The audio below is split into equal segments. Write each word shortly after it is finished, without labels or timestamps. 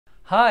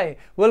Hi,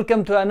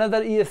 welcome to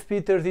another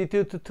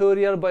ESP32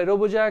 tutorial by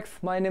Robojax.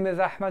 My name is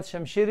Ahmad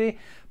Shamshiri,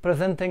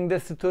 presenting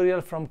this tutorial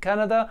from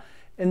Canada.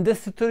 In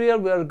this tutorial,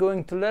 we are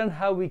going to learn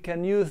how we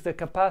can use the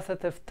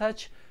capacitive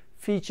touch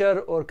feature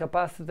or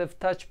capacitive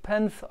touch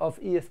pens of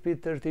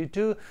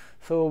ESP32.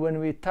 So when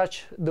we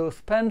touch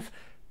those pens,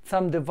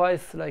 some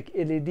device like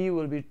LED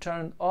will be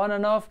turned on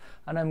and off,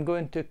 and I'm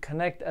going to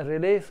connect a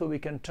relay so we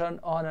can turn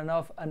on and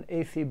off an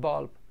AC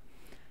bulb.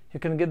 You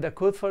can get the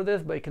code for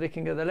this by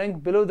clicking at the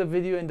link below the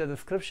video in the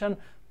description,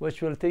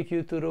 which will take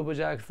you to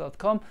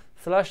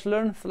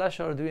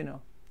robojax.com/learn/Arduino.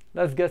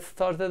 Let's get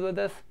started with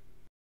this.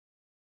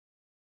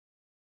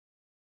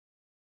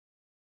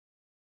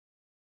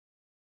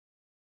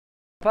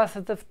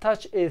 Capacitive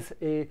touch is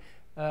a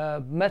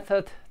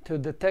method to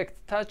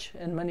detect touch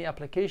in many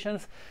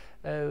applications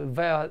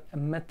via a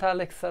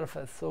metallic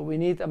surface. So we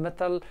need a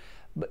metal,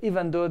 but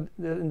even though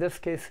in this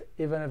case,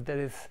 even if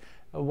there is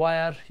a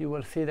wire, you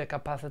will see the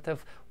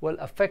capacitive will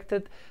affect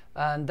it,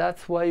 and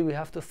that's why we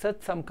have to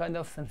set some kind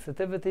of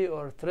sensitivity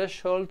or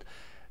threshold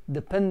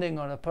depending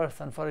on a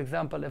person. For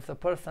example, if the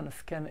person's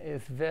skin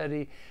is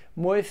very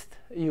moist,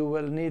 you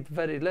will need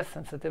very less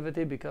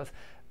sensitivity because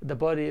the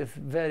body is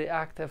very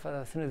active, and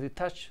as soon as you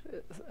touch,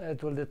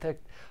 it will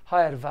detect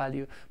higher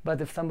value.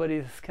 But if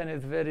somebody's skin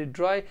is very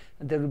dry,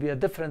 there will be a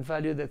different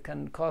value that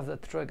can cause a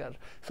trigger.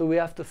 So we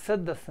have to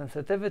set the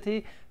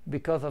sensitivity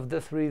because of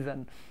this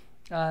reason.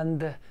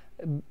 And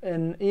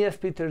in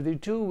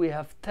ESP32, we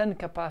have 10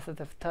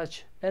 capacitive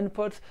touch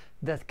inputs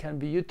that can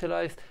be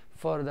utilized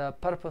for the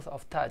purpose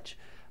of touch.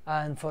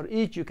 And for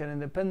each, you can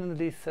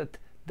independently set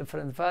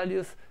different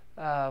values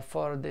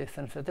for the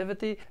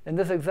sensitivity. In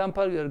this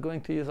example, we are going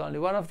to use only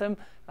one of them.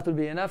 That will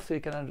be enough so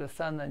you can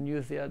understand and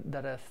use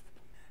the rest.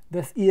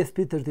 This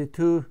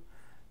ESP32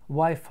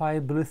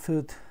 Wi-Fi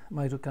Bluetooth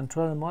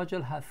microcontroller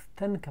module has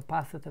 10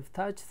 capacitive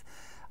touches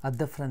at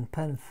different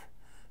pins.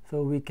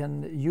 So we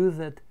can use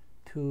it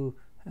to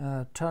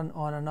turn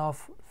on and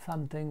off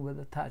something with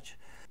a touch.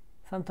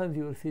 Sometimes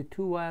you will see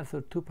two wires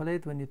or two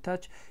plates. When you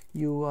touch,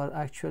 you are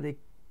actually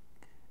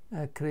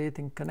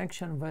creating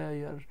connection via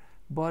your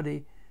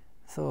body,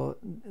 so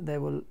they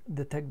will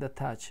detect the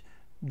touch.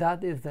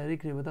 That is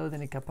directly without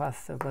any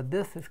capacitive, but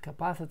this is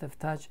capacitive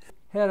touch.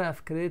 Here I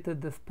have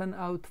created this pin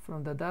out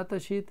from the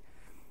data sheet.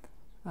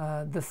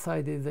 This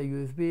side is the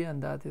USB,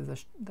 and that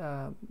is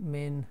the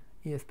main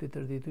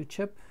ESP32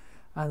 chip,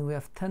 and we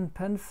have 10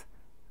 pins,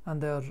 and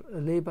they are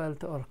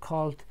labeled or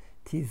called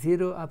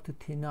T0 up to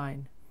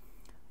T9,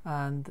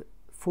 and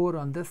 4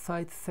 on this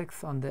side,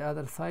 6 on the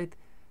other side,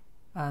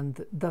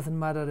 and doesn't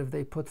matter if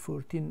they put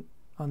 14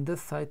 on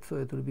this side, so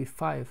it will be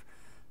 5.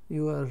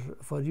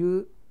 For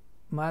you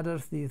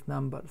matters these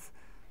numbers.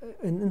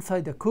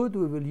 Inside the code,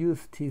 we will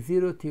use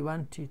T0,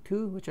 T1,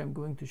 T2, which I'm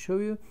going to show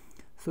you.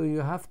 So you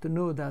have to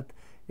know that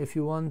if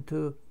you want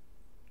to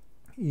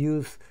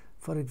use,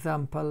 for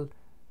example,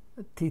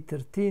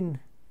 T13,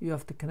 you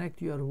have to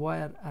connect your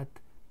wire at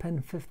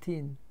pin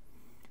 15,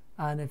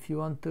 and if you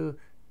want to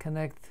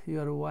connect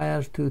your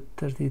wire to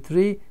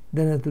 33,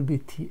 then it will be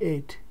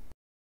T8.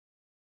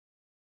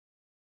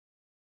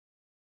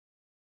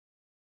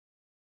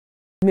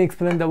 Let me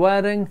explain the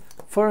wiring.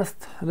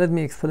 First, let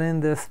me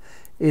explain this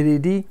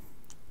LED.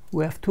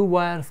 We have two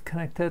wires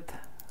connected.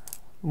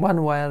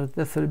 One wire,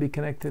 this will be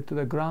connected to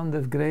the ground,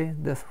 this gray.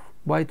 This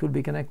white will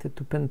be connected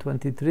to pin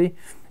 23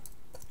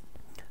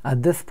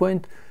 at this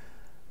point.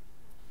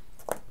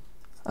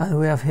 And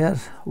we have here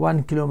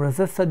 1 kilo ohm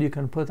resistor. You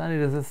can put any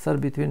resistor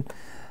between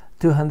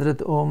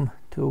 200 ohm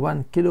to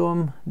 1 kilo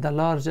ohm. The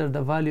larger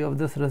the value of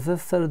this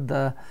resistor,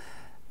 the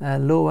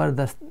lower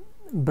the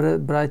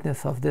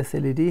brightness of this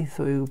LED.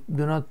 So you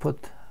do not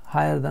put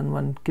higher than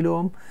 1 kilo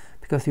ohm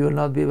because you will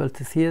not be able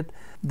to see it.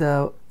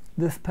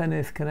 This pin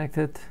is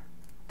connected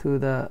to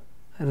the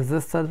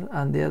resistor,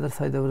 and the other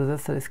side of the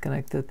resistor is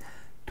connected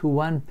to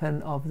one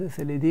pin of this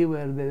LED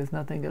where there is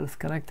nothing else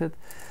connected.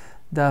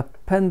 The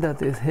pin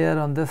that is here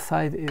on this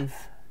side is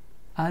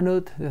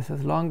anode. This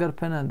is longer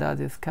pin, and that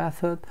is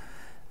cathode.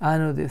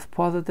 Anode is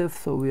positive,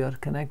 so we are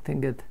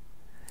connecting it.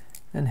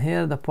 And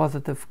here the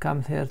positive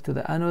comes here to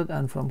the anode,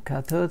 and from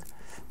cathode.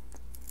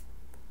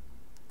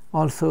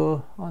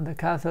 Also on the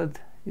cathode,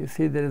 you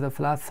see there is a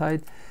flat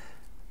side.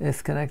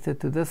 It's connected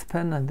to this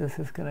pin, and this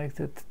is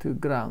connected to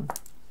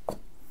ground.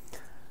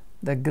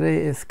 The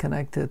gray is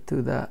connected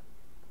to the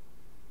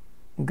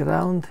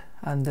ground,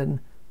 and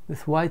then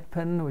this white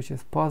pin, which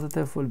is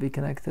positive, will be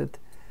connected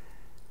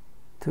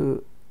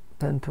to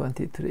pin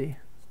 23.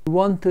 We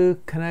want to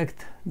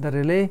connect the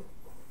relay.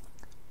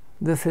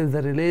 This is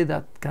the relay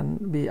that can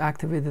be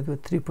activated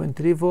with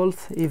 3.3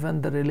 volts.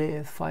 Even the relay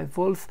is 5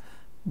 volts,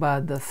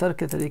 but the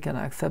circuitry can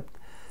accept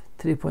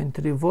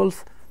 3.3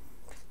 volts.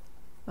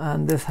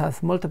 And this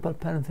has multiple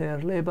pins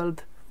here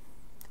labeled.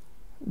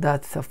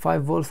 That's a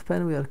 5 volts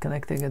pin. We are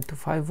connecting it to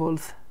 5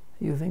 volts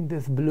using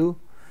this blue.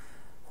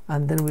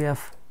 And then we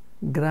have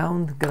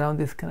ground. Ground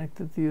is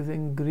connected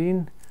using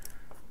green.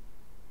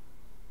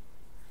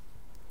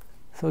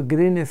 So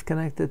green is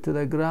connected to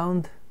the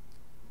ground.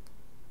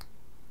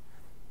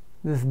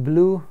 This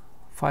blue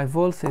 5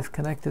 volts is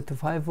connected to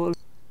 5 volts.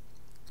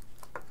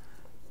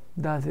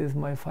 That is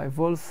my 5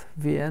 volts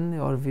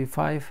VN or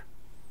V5.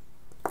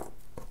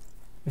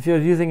 If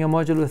you're using a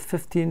module with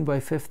 15 by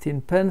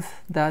 15 pins,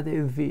 that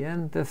is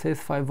VN. This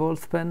is 5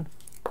 volts pin.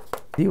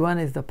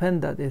 D1 is the pin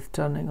that is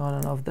turning on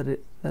and off the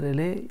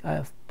relay. I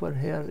have put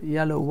here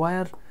yellow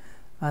wire,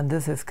 and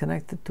this is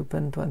connected to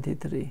pin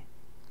 23.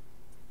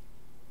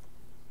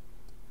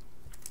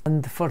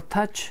 And for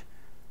touch,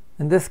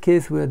 in this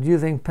case we are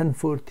using pin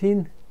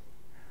 14.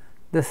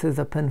 This is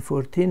a pin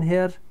 14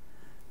 here.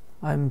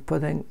 I'm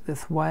putting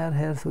this wire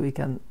here so we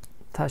can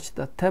touch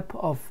the tip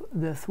of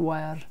this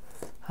wire,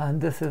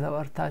 and this is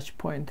our touch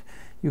point.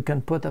 You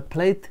can put a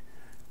plate,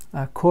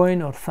 a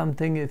coin or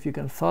something if you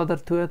can solder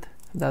to it.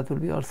 That will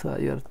be also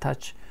your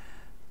touch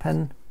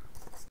pin.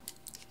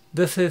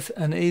 This is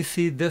an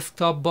AC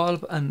desktop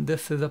bulb, and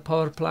this is a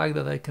power plug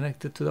that I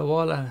connected to the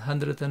wall, and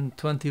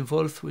 120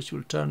 volts which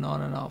will turn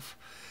on and off.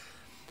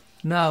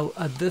 Now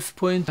at this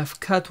point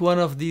I've cut one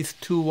of these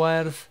two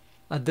wires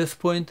at this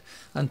point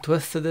and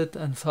twisted it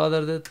and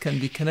soldered it. Can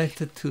be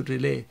connected to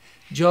relay.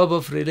 Job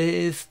of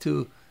relay is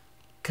to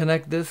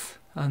connect this,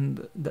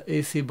 and the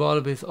AC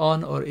bulb is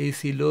on, or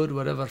AC load,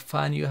 whatever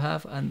fan you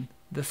have, and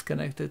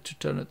disconnect it to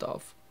turn it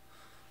off.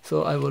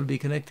 So I will be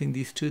connecting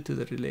these two to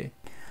the relay.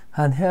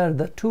 And here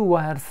the two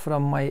wires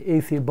from my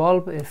AC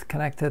bulb is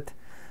connected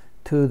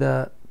to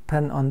the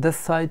pin on this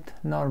side,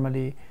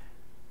 normally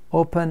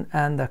open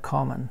and the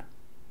common.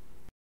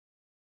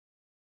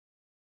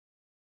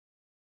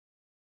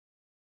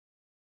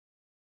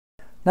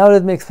 Now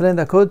let me explain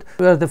the code.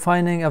 We are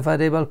defining a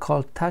variable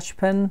called touch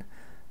pin.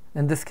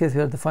 In this case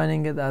we are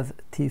defining it as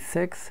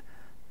T6,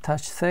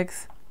 touch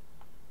 6.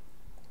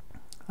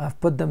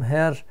 I've put them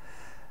here.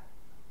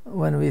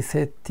 When we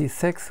say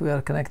T6, we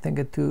are connecting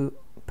it to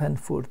pin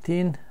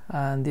 14,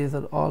 and these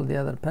are all the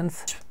other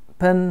pins.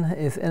 Pin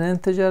is an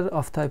integer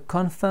of type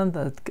constant,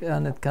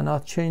 and it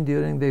cannot change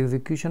during the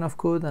execution of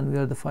code, and we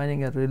are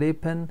defining a relay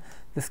pin.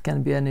 This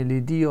can be an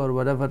LED or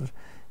whatever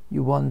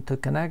you want to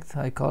connect.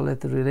 I call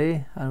it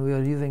relay, and we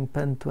are using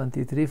pin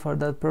 23 for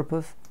that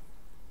purpose.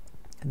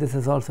 This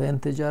is also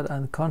integer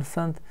and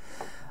constant,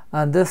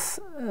 and this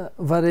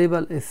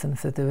variable is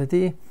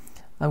sensitivity.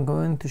 I'm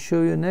going to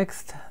show you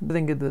next.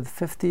 Doing it with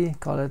 50,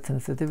 call it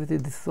sensitivity.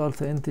 This is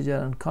also integer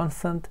and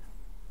constant.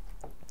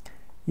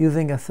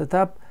 Using a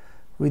setup,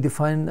 we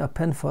define a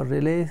pin for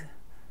relay.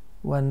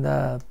 When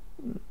the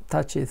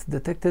touch is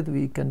detected,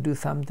 we can do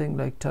something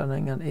like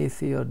turning an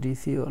AC or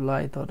DC or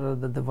light or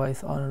other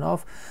device on and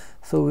off.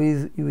 So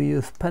we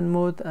use pin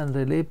mode and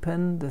relay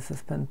pin. This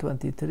is pin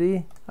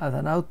 23 as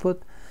an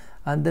output,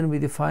 and then we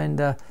define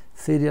the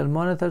serial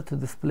monitor to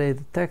display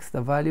the text,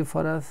 the value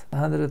for us,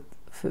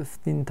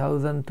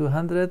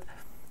 115,200,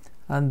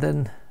 and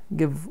then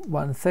give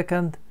 1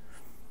 second,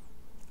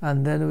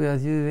 and then we are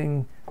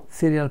using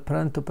serial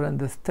print to print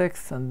this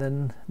text, and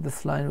then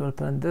this line will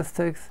print this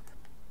text,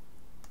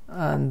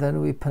 and then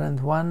we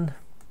print 1,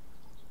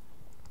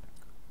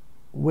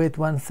 wait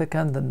 1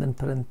 second, and then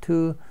print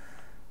 2,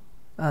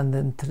 and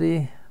then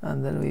 3,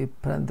 and then we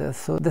print this.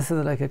 So this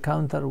is like a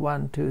counter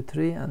 1, 2,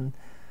 3, and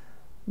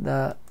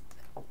the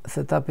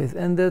setup is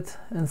ended.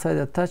 Inside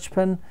the touch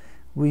pin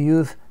we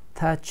use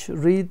touch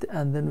read,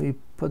 and then we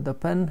put the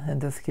pin. In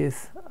this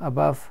case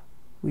above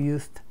we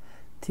used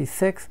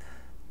T6,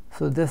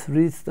 so this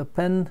reads the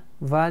pin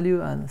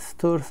value and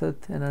stores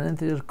it in an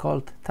integer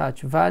called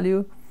touch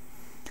value,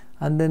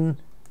 and then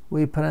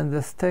we print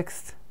this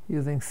text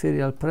using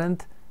serial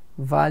print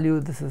value.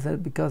 This is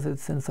it because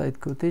it's inside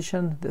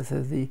quotation. This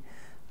is the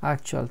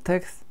actual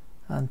text,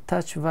 and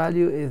touch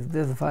value is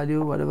this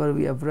value, whatever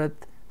we have read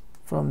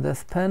from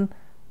this pin.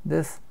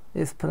 This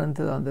is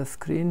printed on the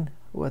screen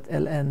with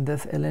ln.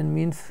 This ln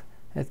means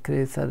it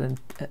creates a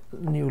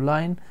new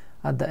line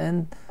at the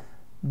end.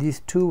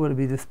 These two will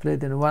be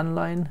displayed in one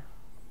line.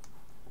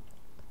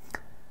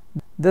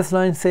 This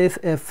line says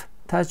if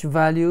touch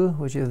value,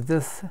 which is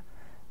this,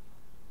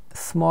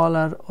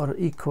 smaller or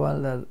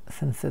equal the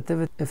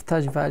sensitivity. If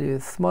touch value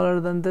is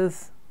smaller than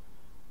this,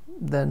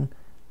 then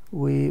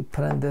we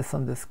print this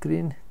on the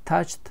screen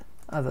touched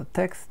as a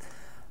text,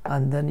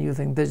 and then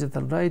using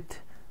digital write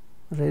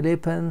relay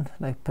pin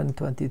like pin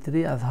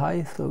 23 as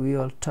high, so we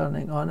are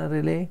turning on a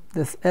relay.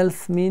 This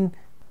else mean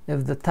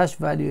if the touch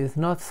value is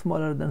not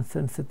smaller than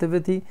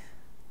sensitivity,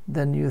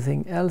 then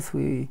using else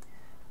we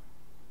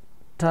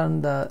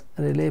turn the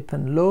relay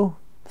pin low,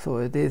 so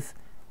it is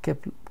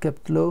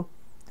kept low,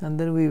 and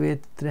then we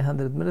wait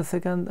 300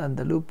 milliseconds, and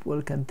the loop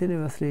will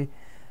continuously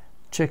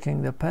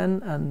checking the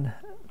pin and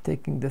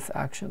taking this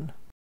action.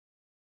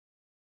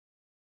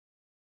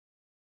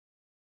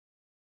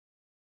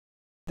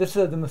 This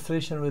is a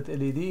demonstration with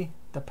LED.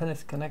 The pin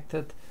is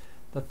connected,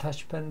 the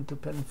touch pin, to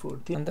pin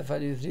 14, and the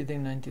value is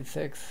reading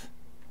 96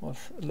 or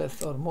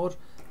less or more.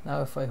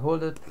 Now if I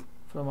hold it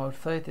from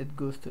outside, it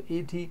goes to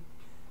 80,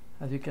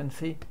 as you can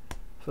see.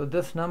 So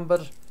this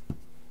number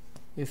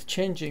is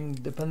changing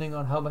depending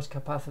on how much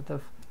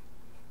capacitive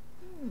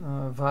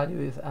value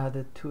is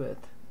added to it.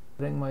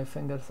 Bring my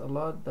fingers a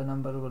lot, the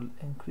number will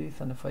increase,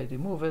 and if I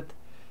remove it,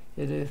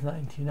 it is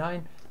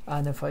 99.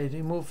 and if I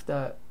remove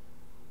the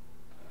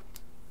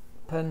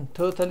pen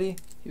totally,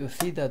 you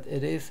see that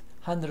it is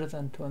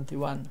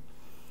 121.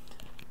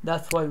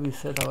 That's why we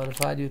set our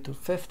value to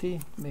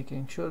 50,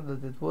 making sure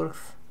that it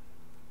works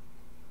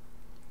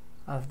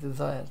as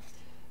desired.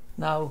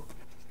 Now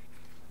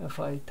if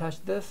I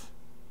touch this,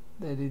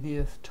 the LED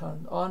is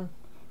turned on,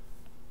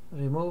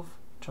 remove,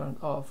 turned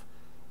off,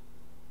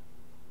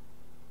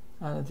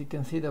 and as you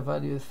can see the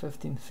value is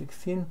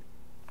 1516,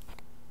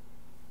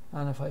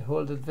 and if I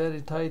hold it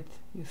very tight,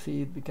 you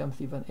see it becomes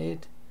even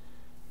 8.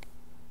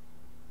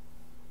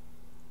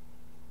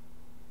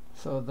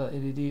 So the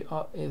LED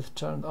is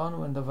turned on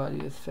when the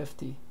value is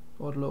 50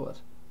 or lower.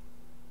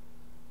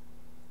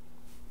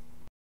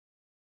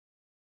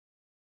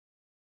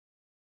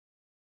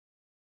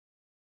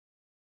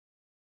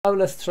 Now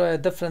let's try a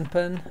different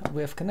pin.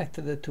 We have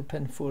connected it to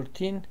pin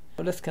 14.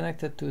 So let's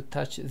connect it to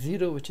touch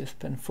 0, which is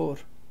pin 4.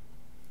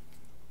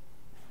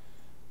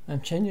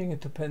 I'm changing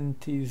it to pin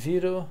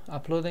T0,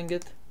 uploading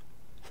it.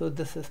 So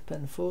this is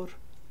pin 4.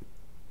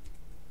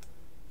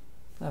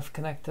 I've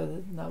connected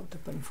it now to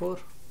pin 4.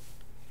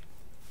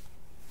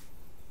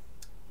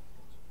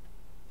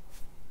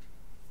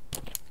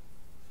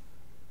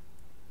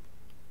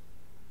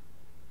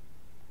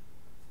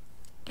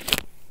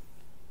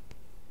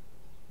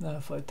 Now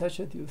if I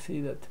touch it, you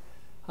see that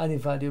any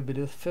value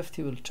below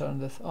 50 will turn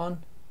this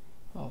on,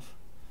 off.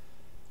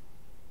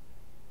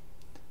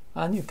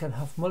 And you can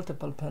have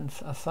multiple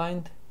pins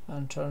assigned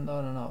and turned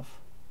on and off.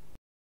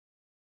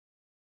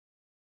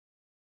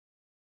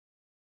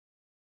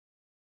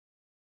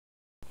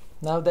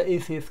 Now the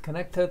AC is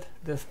connected,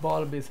 this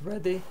bulb is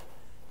ready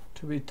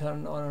to be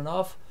turned on and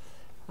off,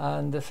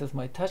 and this is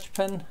my touch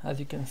pin. As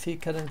you can see,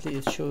 currently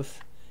it shows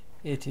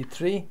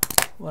 83.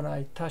 When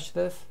I touch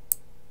this,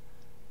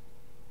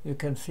 you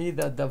can see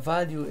that the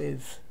value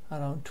is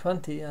around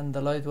 20 and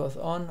the light was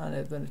on,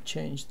 and when it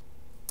changed,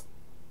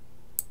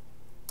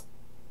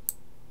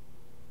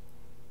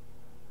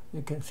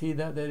 you can see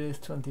that there is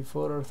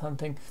 24 or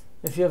something.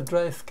 If you have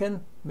dry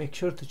skin, make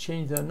sure to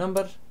change the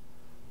number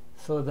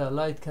so the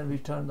light can be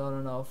turned on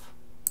and off.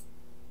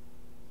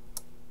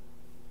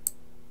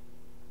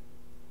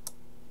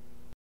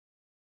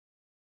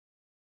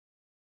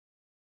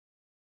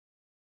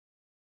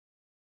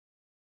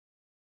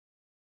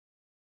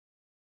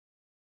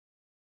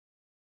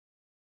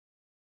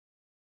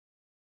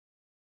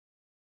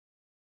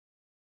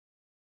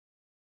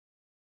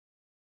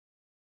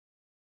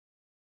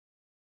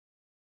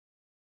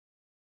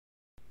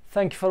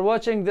 Thank you for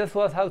watching. This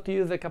was how to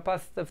use the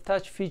capacitive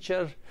touch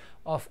feature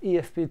of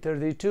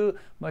ESP32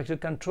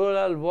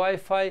 microcontroller,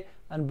 Wi-Fi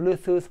and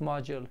Bluetooth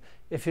module.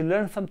 If you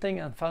learned something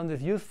and found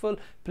this useful,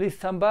 please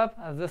thumb up,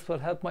 as this will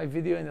help my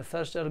video in the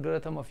search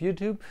algorithm of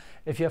YouTube.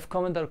 If you have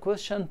comment or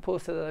question,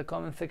 post it in the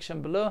comment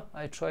section below.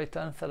 I try to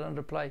answer and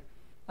reply.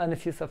 And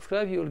if you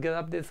subscribe, you will get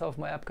updates of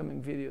my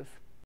upcoming videos.